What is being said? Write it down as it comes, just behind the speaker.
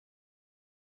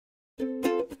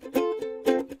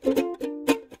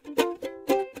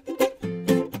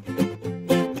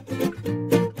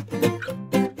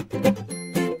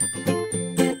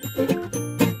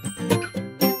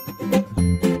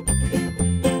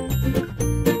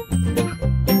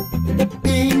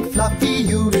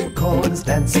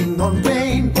dancing on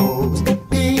rainbows.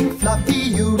 Pink fluffy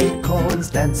unicorns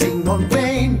dancing on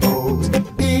rainbows.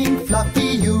 Pink fluffy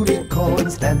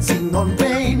unicorns dancing on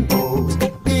rainbows.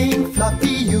 Pink fluffy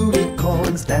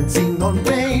unicorns dancing on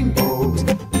rainbows.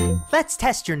 Let's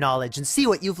test your knowledge and see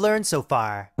what you've learned so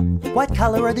far. What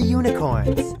color are the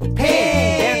unicorns? Pink!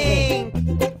 They're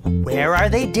pink! Where are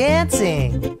they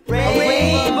dancing?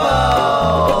 Rainbows!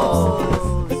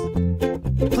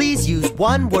 Please use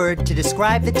one word to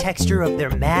describe the texture of their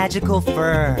magical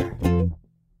fur.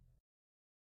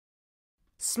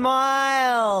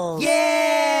 Smile! Yeah!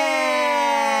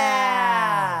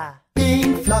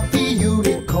 Pink fluffy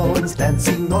unicorns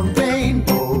dancing on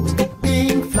rainbows.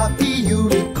 Pink fluffy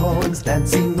unicorns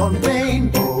dancing on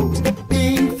rainbows.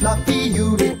 Pink fluffy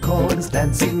unicorns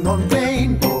dancing on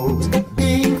rainbows.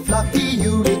 Pink fluffy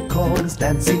unicorns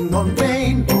dancing on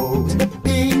rainbows.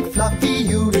 Pink fluffy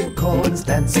unicorns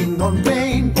dancing on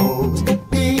rainbows.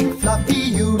 Pink fluffy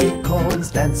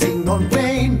unicorns dancing on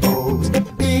rainbows.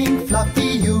 Pink fluffy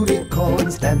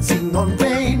unicorns dancing on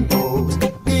rainbows.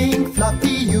 Pink fluffy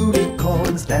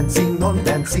unicorns dancing on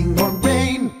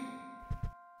rain.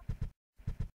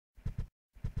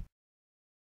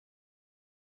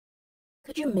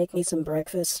 Could you make me some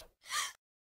breakfast?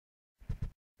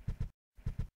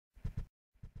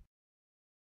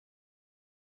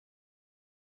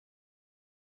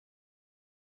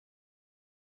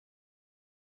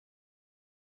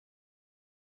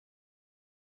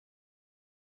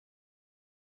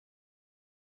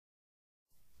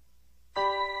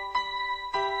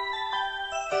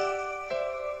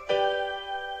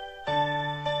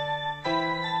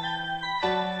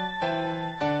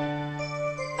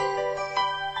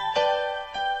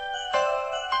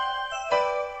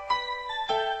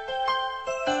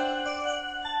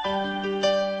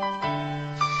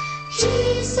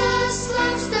 Jesus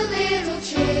loves the little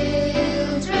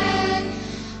children,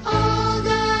 all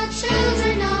the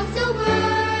children of the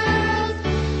world.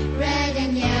 Red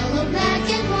and yellow, black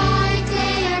and white,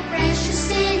 they are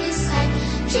precious in His sight.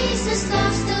 Jesus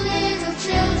loves the little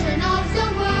children of the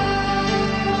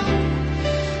world.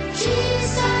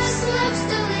 Jesus loves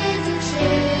the little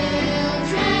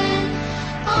children,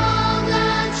 all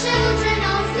the children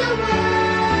of the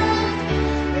world.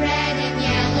 Red and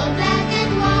yellow, black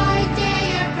and white, they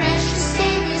are precious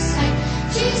in His sight.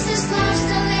 Jesus loves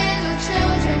the little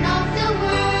children of the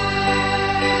world.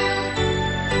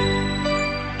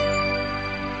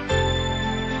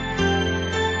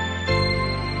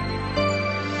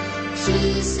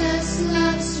 Jesus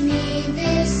loves me,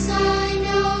 this I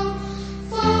know,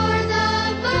 for the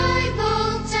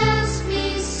Bible tells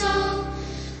me so.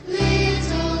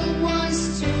 Little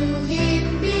ones to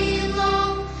Him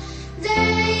belong.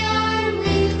 They are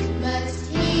weak, but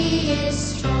He is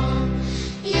strong.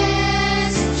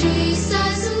 Yes,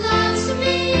 Jesus loves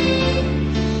me.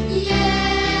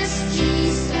 Yes,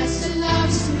 Jesus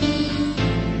loves me.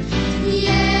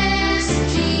 Yes,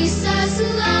 Jesus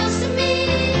loves me.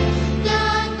 The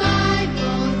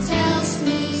Bible tells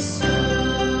me so.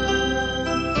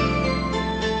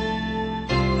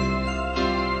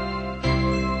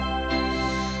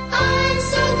 I'm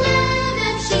so glad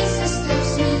that Jesus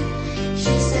loves me.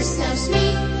 Jesus loves me.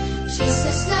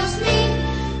 Jesus loves me.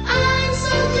 I'm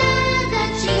so glad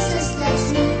that Jesus loves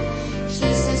me.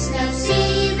 Jesus loves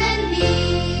even me.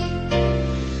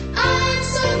 I'm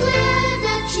so glad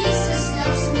that Jesus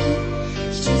loves me.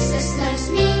 Jesus loves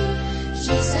me.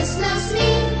 Jesus loves me.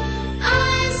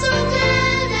 I'm so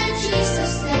glad that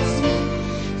Jesus loves me.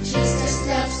 Jesus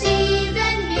loves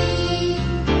even me.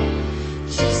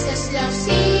 Jesus loves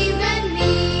even me.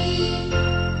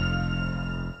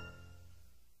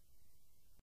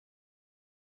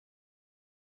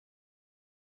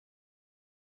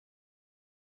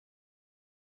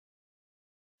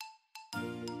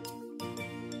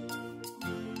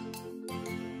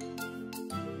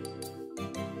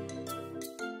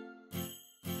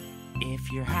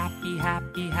 If you're happy,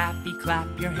 happy, happy,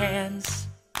 clap your hands.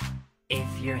 If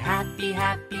you're happy,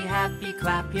 happy, happy,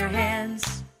 clap your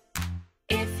hands.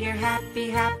 If you're happy,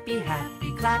 happy,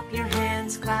 happy, clap your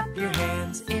hands, clap your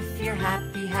hands. If you're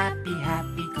happy, happy,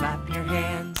 happy, clap your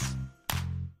hands.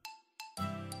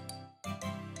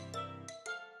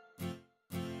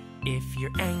 If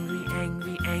you're angry,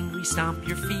 angry, angry, stomp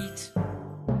your feet.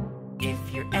 If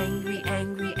you're angry,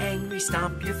 angry, angry,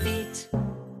 stomp your feet.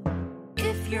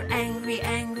 If you're angry,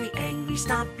 angry, angry,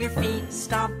 stomp your feet,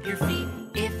 stomp your feet.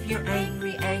 If you're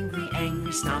angry, angry,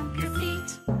 angry, stomp your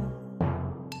feet.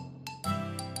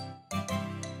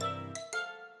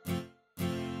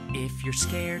 If you're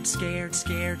scared, scared,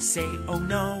 scared, say oh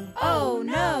no. Oh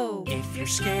no! If you're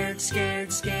scared,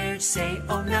 scared, scared, say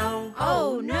oh no.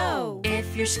 Oh no!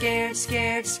 If you're scared,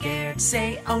 scared, scared,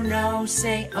 say oh no,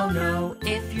 say oh no.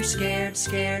 If you're scared,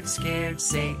 scared, scared,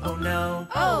 say oh no.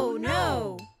 Oh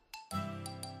no!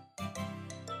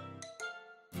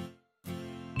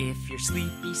 If you're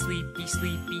sleepy, sleepy,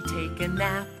 sleepy, take a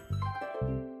nap.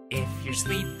 If you're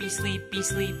sleepy, sleepy,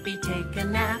 sleepy, take a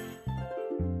nap.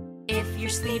 If you're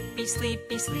sleepy,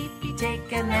 sleepy, sleepy,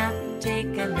 take a nap,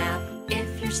 take a nap.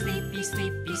 If you're sleepy,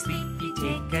 sleepy, sleepy,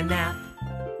 take a nap.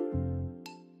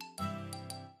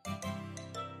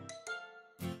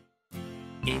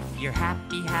 If you're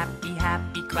happy, happy,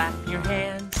 happy, clap your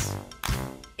hands.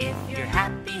 If you're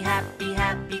happy, happy,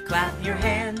 happy, clap your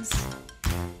hands.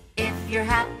 If you're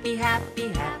happy, happy,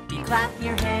 happy, clap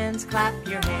your hands, clap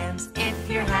your hands. If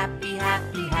you're happy,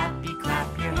 happy, happy,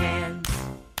 clap your hands.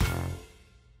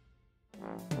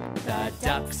 The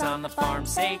ducks on the farm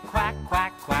say quack,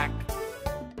 quack, quack.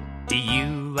 Do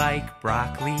you like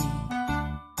broccoli?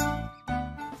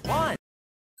 One.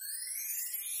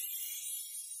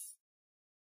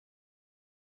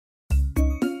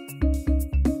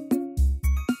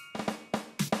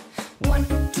 One,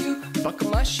 two, buckle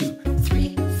my shoe.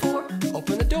 3, 4,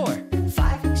 open the door.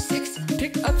 5, 6,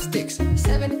 pick up sticks.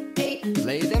 7, 8,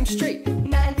 lay them straight.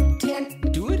 9, 10,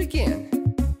 do it again.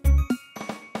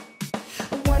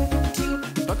 1,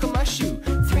 2, buckle my shoe.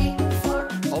 3, 4,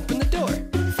 open the door.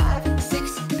 5,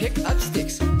 6, pick up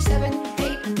sticks. 7,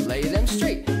 8, lay them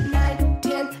straight. 9,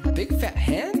 10, a big fat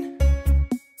hen.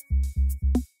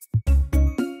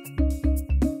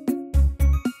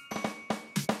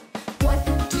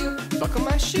 1, 2, buckle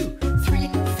my shoe. 3,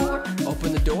 4,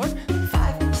 open the door.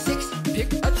 5, 6,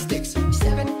 pick up sticks.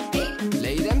 7, 8,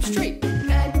 lay them straight.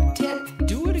 9, 10,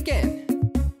 do it again.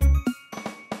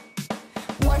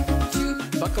 1,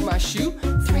 2, buckle my shoe.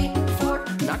 3, 4,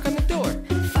 knock on the door.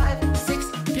 5, 6,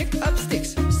 pick up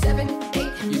sticks. 7,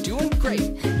 8, you're doing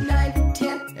great. 9,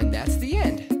 10, and that's the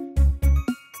end.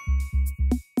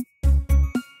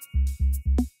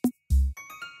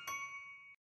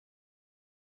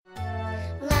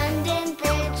 London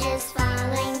Bridge is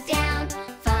falling down,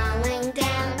 falling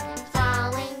down,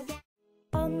 falling down.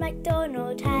 Old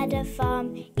MacDonald had a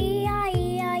farm,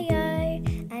 E-I-E-I-O,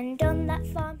 and on that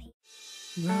farm he...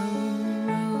 Row,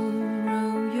 row,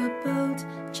 row your boat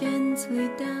gently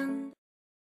down.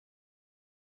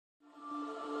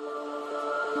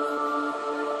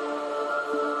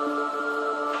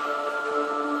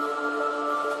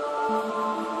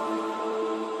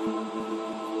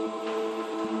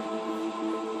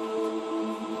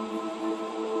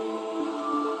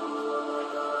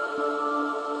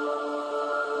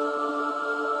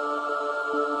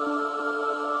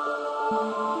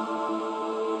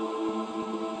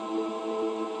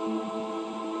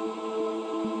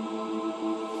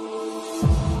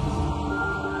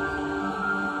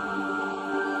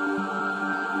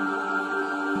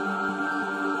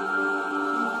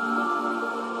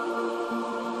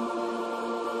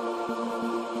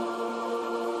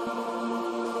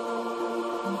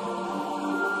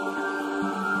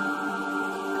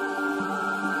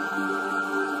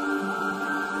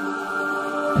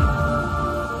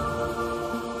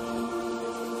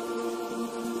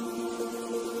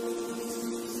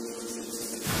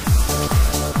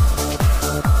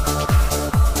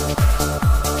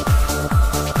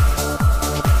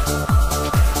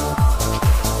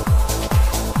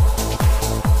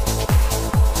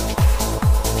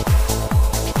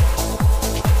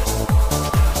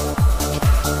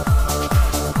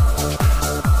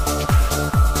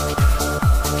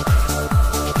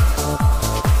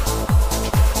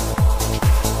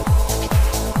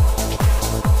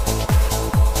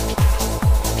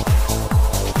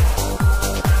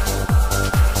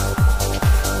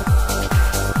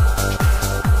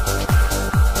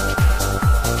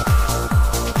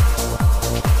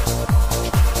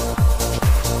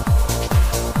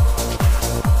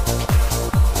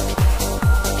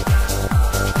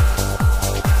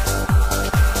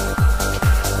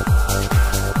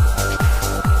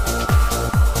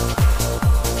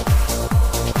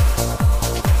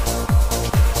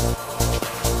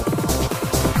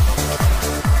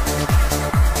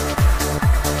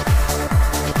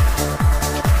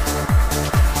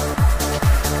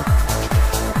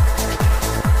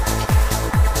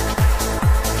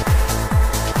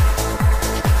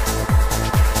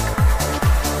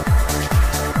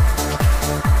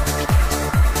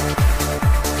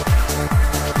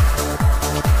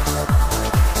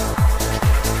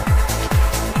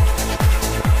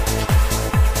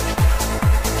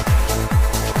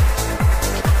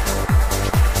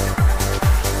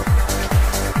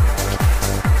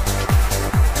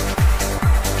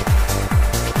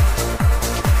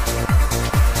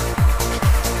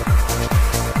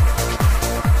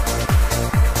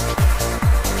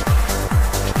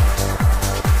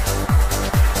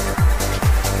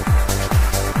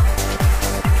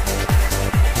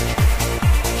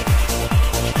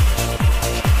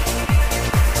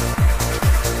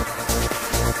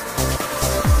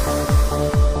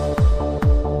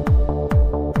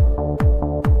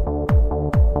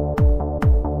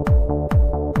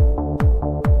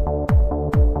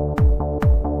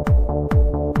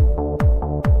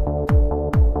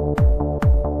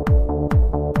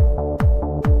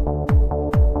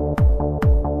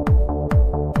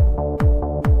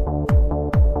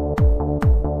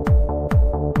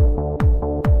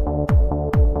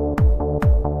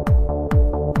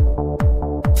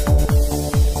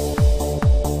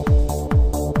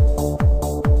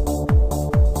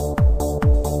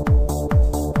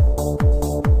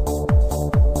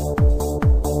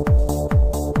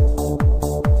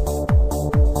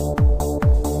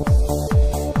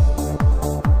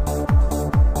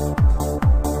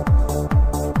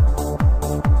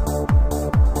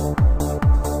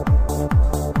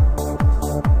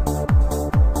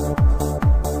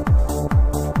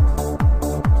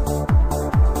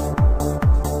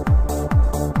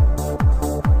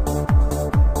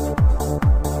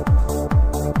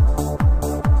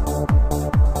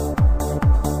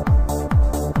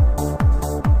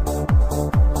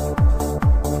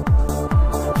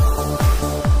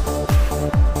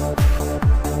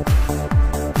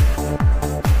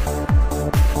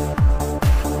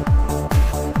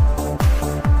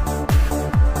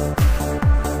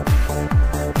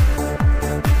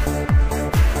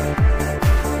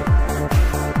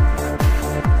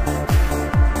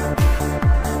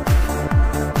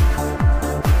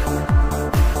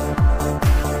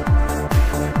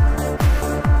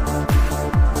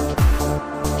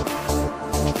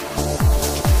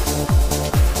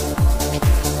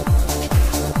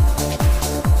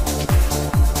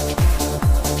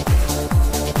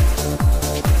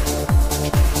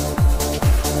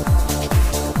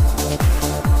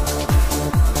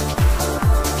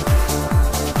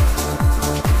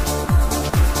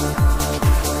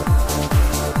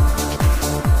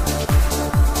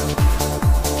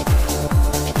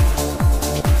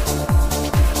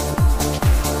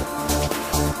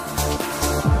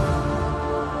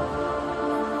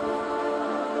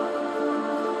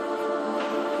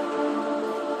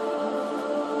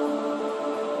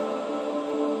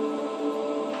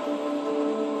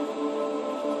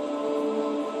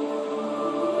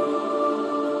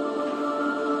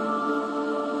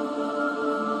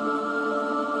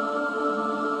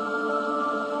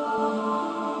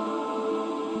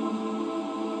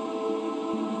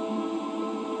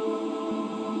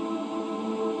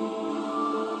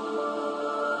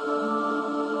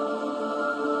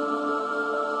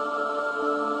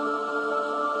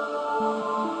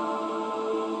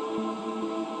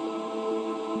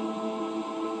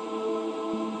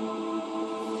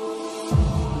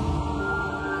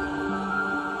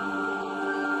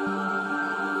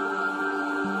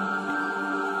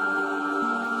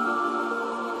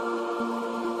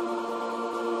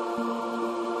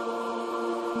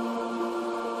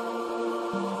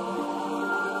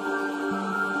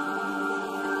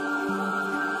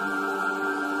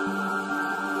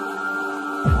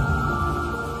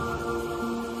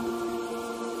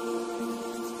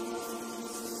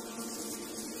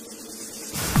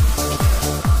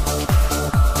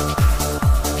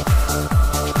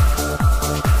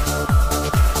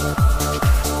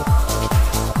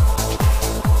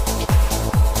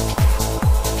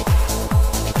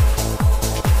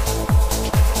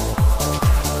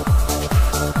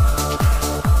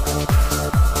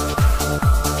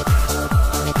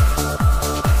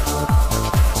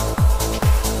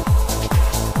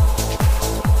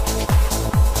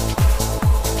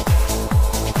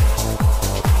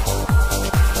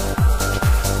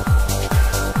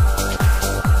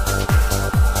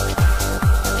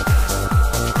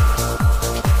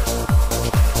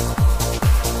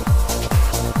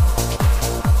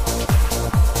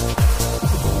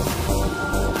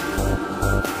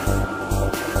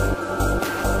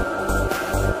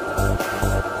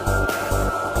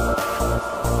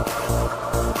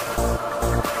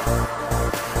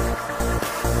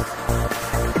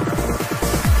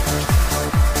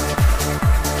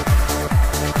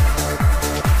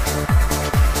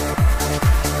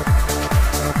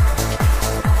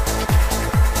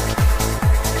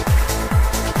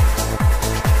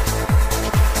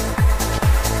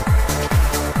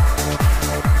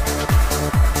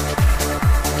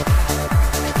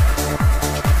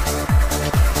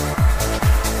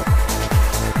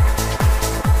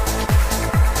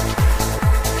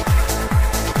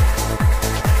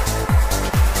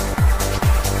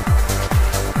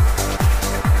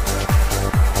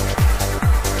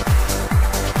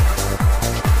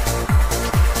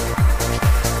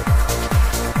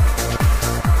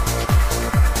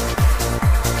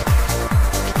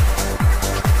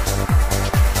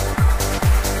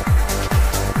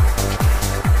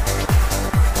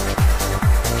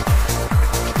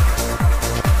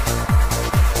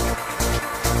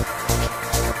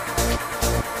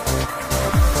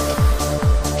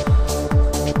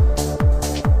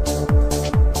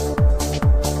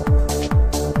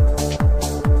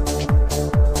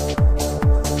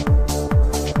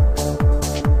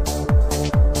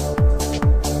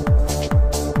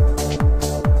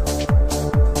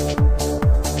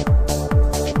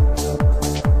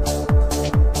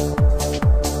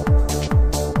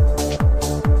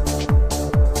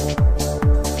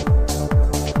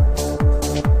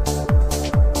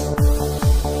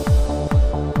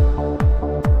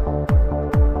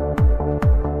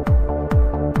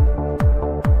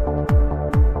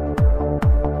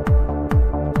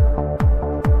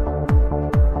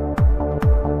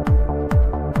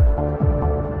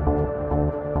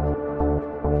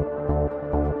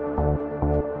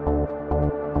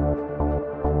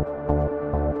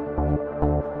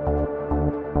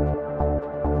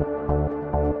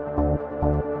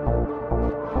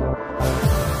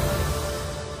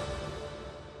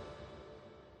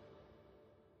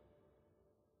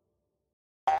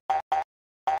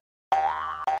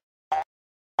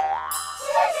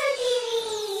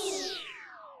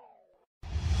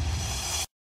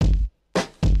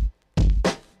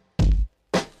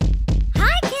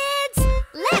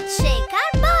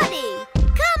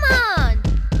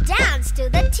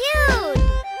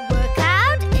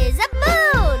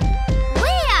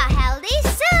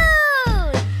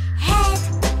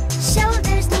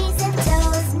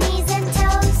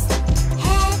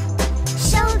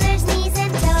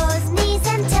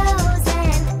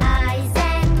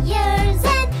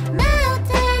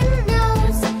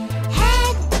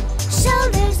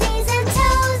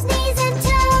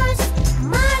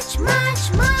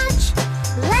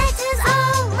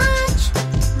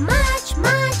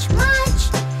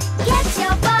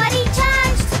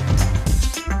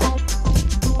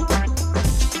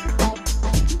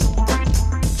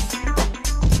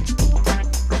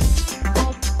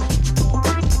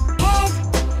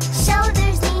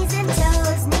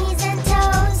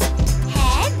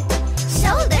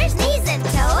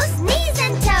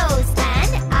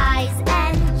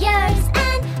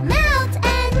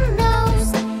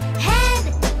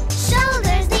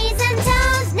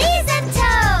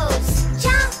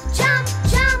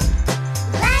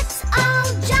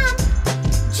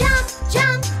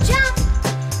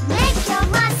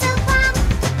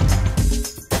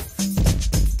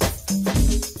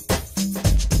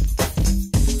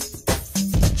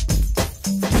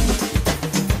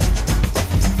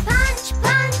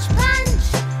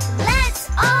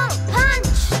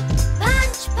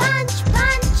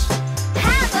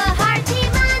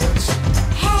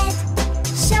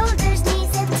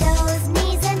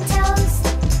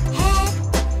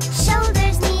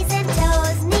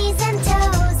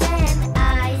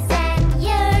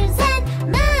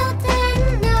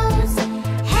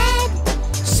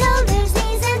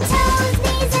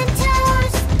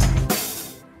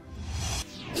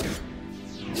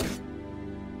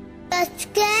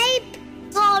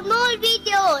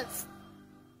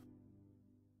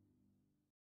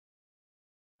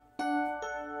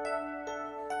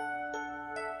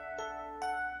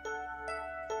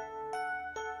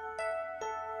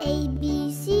 A,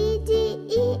 B, C, D,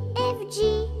 E, F,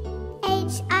 G,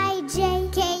 H, I, J,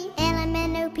 K, L, M,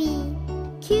 N, O, P,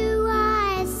 Q,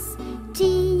 R, S, T,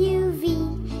 U, V,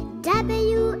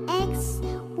 W, X,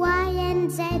 Y, and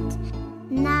Z.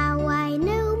 Now I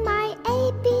know my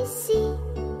ABC.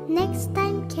 Next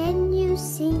time, can you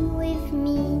sing with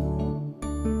me?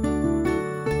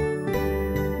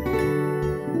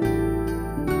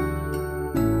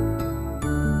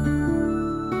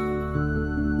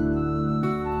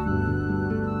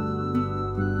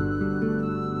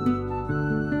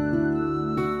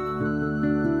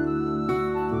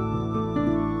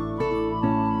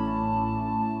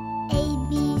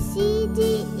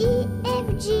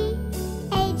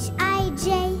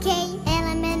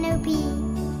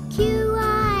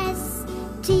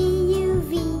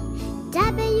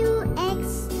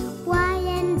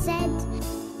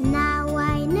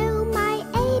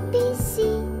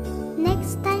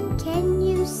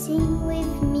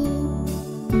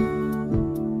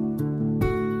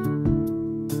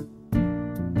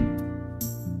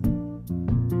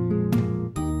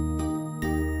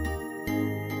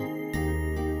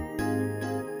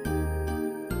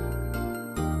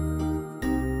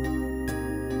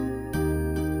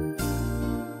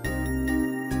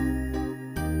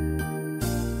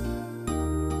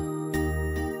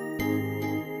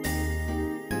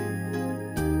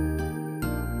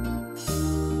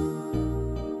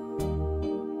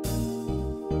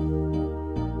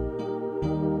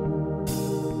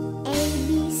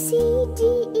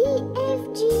 D,